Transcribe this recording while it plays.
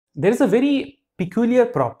There is a very peculiar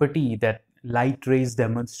property that light rays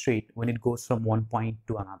demonstrate when it goes from one point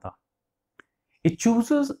to another. It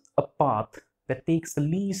chooses a path that takes the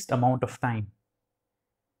least amount of time.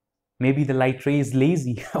 Maybe the light ray is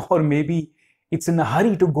lazy, or maybe it's in a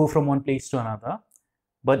hurry to go from one place to another,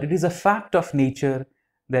 but it is a fact of nature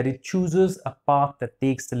that it chooses a path that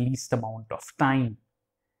takes the least amount of time.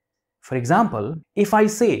 For example, if I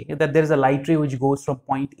say that there is a light ray which goes from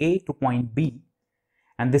point A to point B,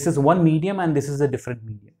 and this is one medium and this is a different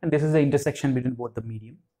medium, and this is the intersection between both the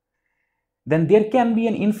medium, then there can be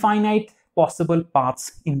an infinite possible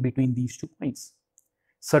paths in between these 2 points.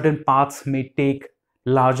 Certain paths may take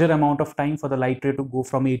larger amount of time for the light ray to go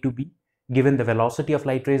from A to B, given the velocity of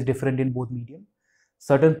light ray is different in both medium.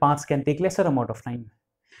 Certain paths can take lesser amount of time.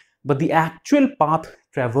 But the actual path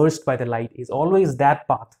traversed by the light is always that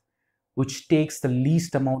path which takes the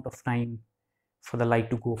least amount of time for the light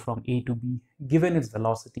to go from A to B, given its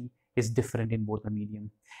velocity is different in both the medium.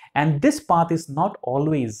 And this path is not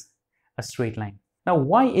always a straight line. Now,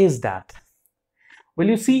 why is that? Well,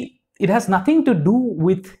 you see, it has nothing to do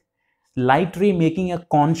with light ray making a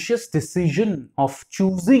conscious decision of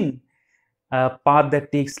choosing a path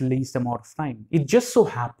that takes least amount of time. It just so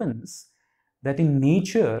happens that in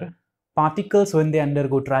nature, particles, when they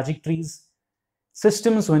undergo trajectories,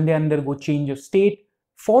 systems, when they undergo change of state,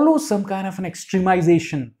 follow some kind of an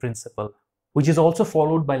extremization principle, which is also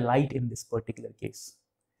followed by light in this particular case.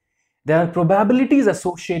 There are probabilities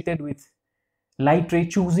associated with light ray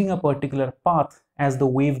choosing a particular path as the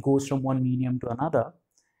wave goes from one medium to another.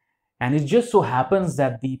 And it just so happens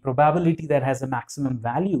that the probability that has a maximum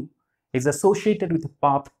value is associated with a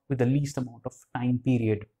path with the least amount of time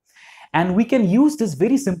period. And we can use this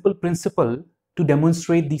very simple principle to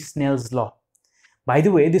demonstrate the Snell's law. By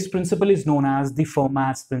the way, this principle is known as the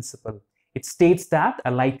Fermat Principle. It states that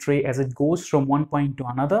a light ray, as it goes from one point to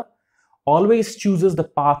another, always chooses the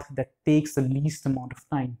path that takes the least amount of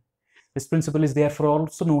time. This principle is therefore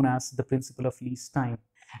also known as the principle of least time.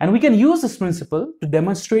 And we can use this principle to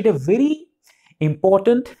demonstrate a very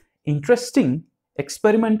important, interesting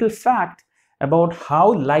experimental fact about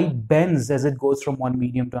how light bends as it goes from one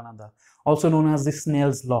medium to another, also known as the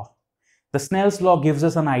Snell's law. The Snell's law gives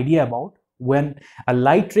us an idea about when a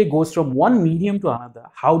light ray goes from one medium to another,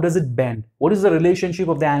 how does it bend? What is the relationship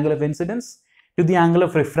of the angle of incidence to the angle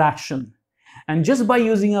of refraction? And just by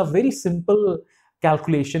using a very simple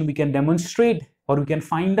calculation, we can demonstrate, or we can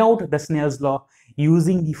find out the Snell's law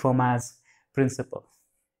using the Fermat's principle.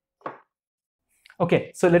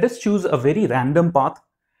 Okay, so let us choose a very random path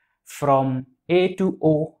from A to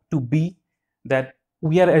O to B that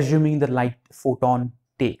we are assuming the light photon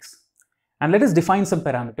takes. And let us define some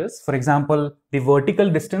parameters. For example, the vertical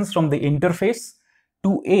distance from the interface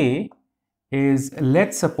to A is,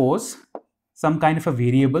 let's suppose, some kind of a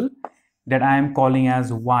variable that I am calling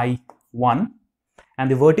as y1, and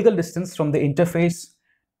the vertical distance from the interface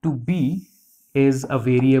to B is a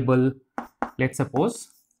variable, let's suppose,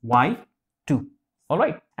 y2. All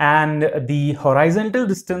right. And the horizontal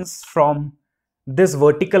distance from this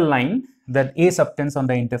vertical line that A subtends on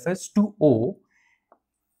the interface to O,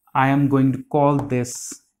 I am going to call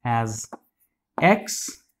this as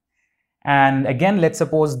x. And again, let's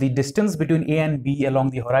suppose the distance between A and B along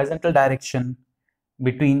the horizontal direction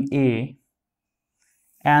between A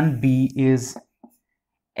and B is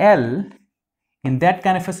L. In that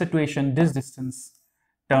kind of a situation, this distance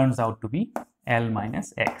turns out to be L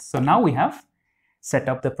minus x. So now we have set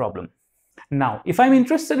up the problem. Now, if I'm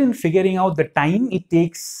interested in figuring out the time it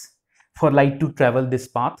takes for light to travel this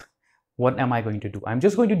path, what am I going to do? I'm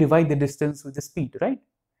just going to divide the distance with the speed, right?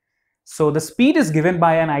 So the speed is given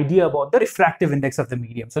by an idea about the refractive index of the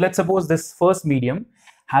medium. So let's suppose this first medium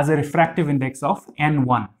has a refractive index of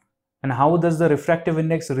n1. And how does the refractive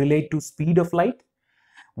index relate to speed of light?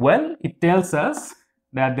 Well, it tells us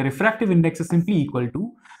that the refractive index is simply equal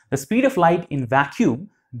to the speed of light in vacuum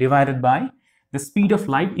divided by the speed of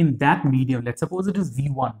light in that medium. Let's suppose it is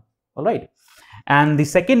v1. All right. And the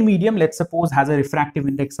second medium, let's suppose, has a refractive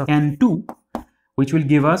index of n2, which will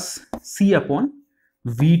give us c upon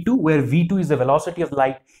v2, where v2 is the velocity of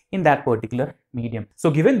light in that particular medium. So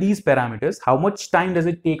given these parameters, how much time does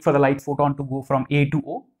it take for the light photon to go from A to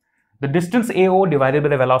O? The distance AO divided by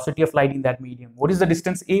the velocity of light in that medium. What is the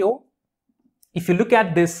distance AO? If you look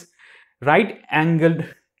at this right angled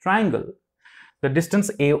triangle, the distance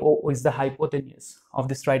AO is the hypotenuse of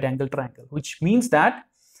this right angled triangle, which means that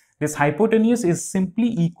this hypotenuse is simply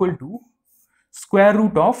equal to square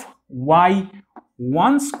root of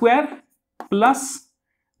y1 square plus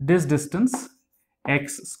this distance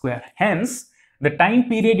x square. Hence, the time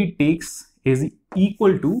period it takes is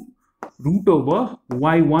equal to root over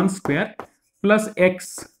y1 square plus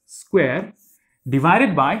x square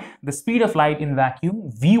divided by the speed of light in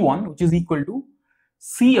vacuum v1, which is equal to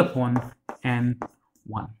c upon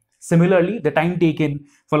n1. Similarly, the time taken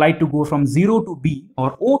for light to go from 0 to b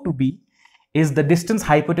or O to b is the distance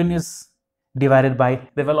hypotenuse divided by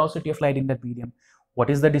the velocity of light in that medium. What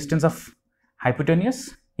is the distance of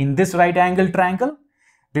hypotenuse? In this right angle triangle,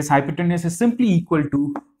 this hypotenuse is simply equal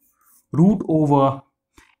to root over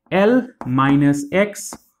L minus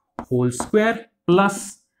x whole square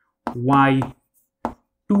plus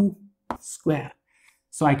y2 square.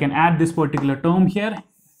 So I can add this particular term here.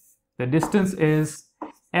 The distance is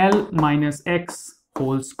L minus x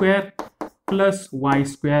whole square plus y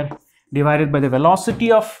square divided by the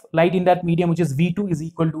velocity of light in that medium, which is v2, is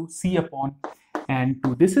equal to c upon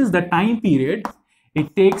n2. This is the time period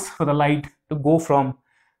it takes for the light to go from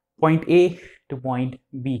point A to point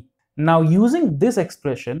B. Now, using this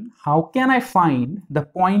expression, how can I find the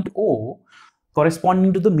point O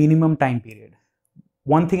corresponding to the minimum time period?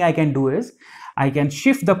 One thing I can do is I can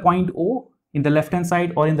shift the point O in the left hand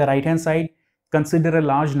side or in the right hand side, consider a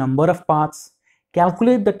large number of paths,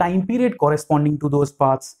 calculate the time period corresponding to those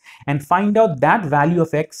paths, and find out that value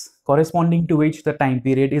of x corresponding to which the time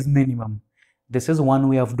period is minimum. This is one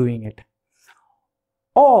way of doing it.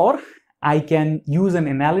 Or I can use an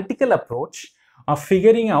analytical approach of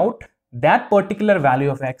figuring out that particular value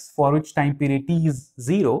of x for which time period t is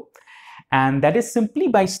 0, and that is simply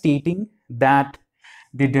by stating that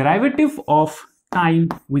the derivative of time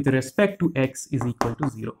with respect to x is equal to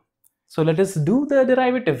 0. So let us do the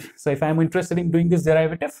derivative. So if I am interested in doing this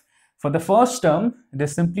derivative, for the first term,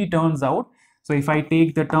 this simply turns out, so if I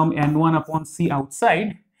take the term n1 upon c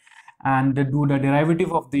outside and do the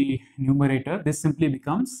derivative of the numerator, this simply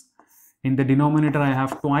becomes, in the denominator I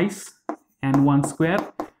have twice n1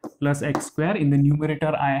 square plus x square, in the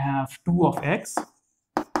numerator I have 2 of x,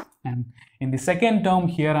 and in the second term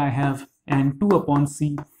here I have n2 upon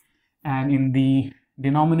c, and in the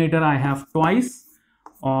denominator I have twice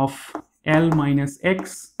of L minus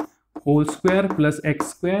x whole square plus x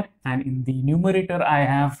square, and in the numerator I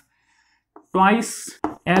have twice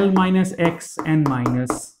L minus x n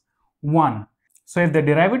minus 1. So if the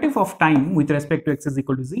derivative of time with respect to x is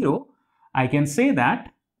equal to 0, I can say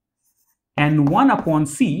that n1 upon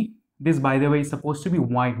c, this by the way is supposed to be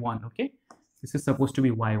y1, okay? This is supposed to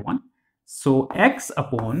be y1. So x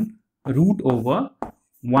upon root over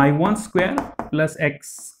y1 square plus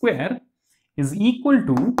x square is equal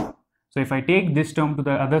to, so if I take this term to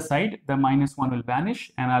the other side, the minus 1 will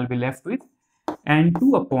vanish and I'll be left with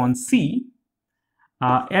n2 upon c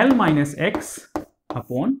L minus x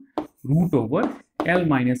upon root over L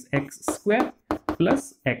minus x square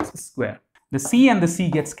plus x square. The c and the c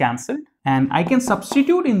gets cancelled, and I can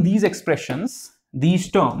substitute in these expressions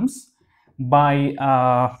these terms by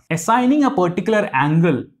assigning a particular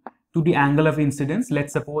angle to the angle of incidence.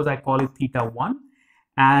 Let's suppose I call it theta 1,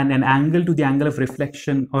 and an angle to the angle of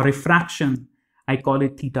reflection or refraction, I call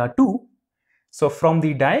it theta 2. So from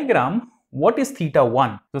the diagram, what is theta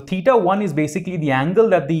 1? So theta 1 is basically the angle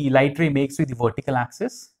that the light ray makes with the vertical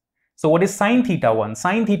axis. So what is sine theta 1?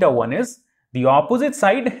 Sine theta 1 is the opposite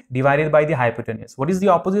side divided by the hypotenuse. What is the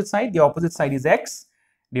opposite side? The opposite side is x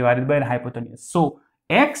divided by the hypotenuse. So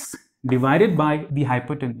x divided by the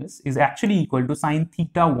hypotenuse is actually equal to sine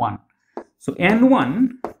theta 1. So n1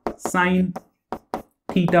 sine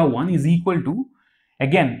theta 1 is equal to,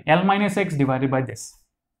 again, L minus x divided by this.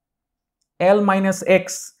 L minus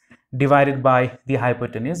x divided by the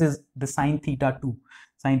hypotenuse is the sine theta 2.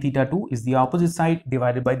 Sine theta 2 is the opposite side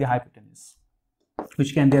divided by the hypotenuse,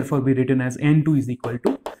 which can therefore be written as n2 is equal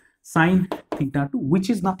to sine theta 2, which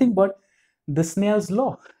is nothing but the Snell's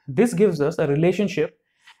law. This gives us a relationship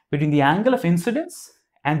between the angle of incidence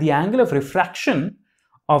and the angle of refraction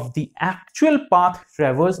of the actual path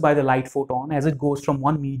traversed by the light photon as it goes from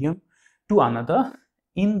one medium to another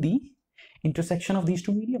in the intersection of these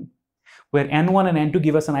two medium, where n1 and n2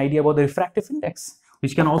 give us an idea about the refractive index,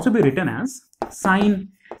 which can also be written as sine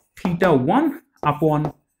theta 1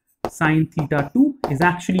 upon sine theta 2 is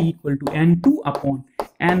actually equal to n2 upon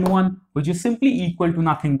n1, which is simply equal to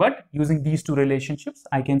nothing but, using these two relationships,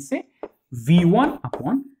 I can say v1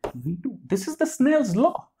 upon v2. This is the Snell's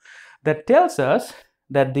law that tells us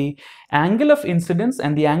that the angle of incidence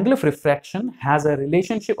and the angle of refraction has a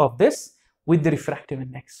relationship of this with the refractive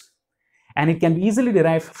index. And it can be easily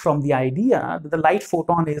derived from the idea that the light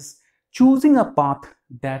photon is choosing a path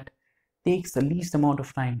that takes the least amount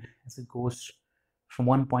of time as it goes from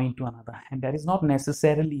one point to another. And that is not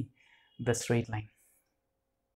necessarily the straight line.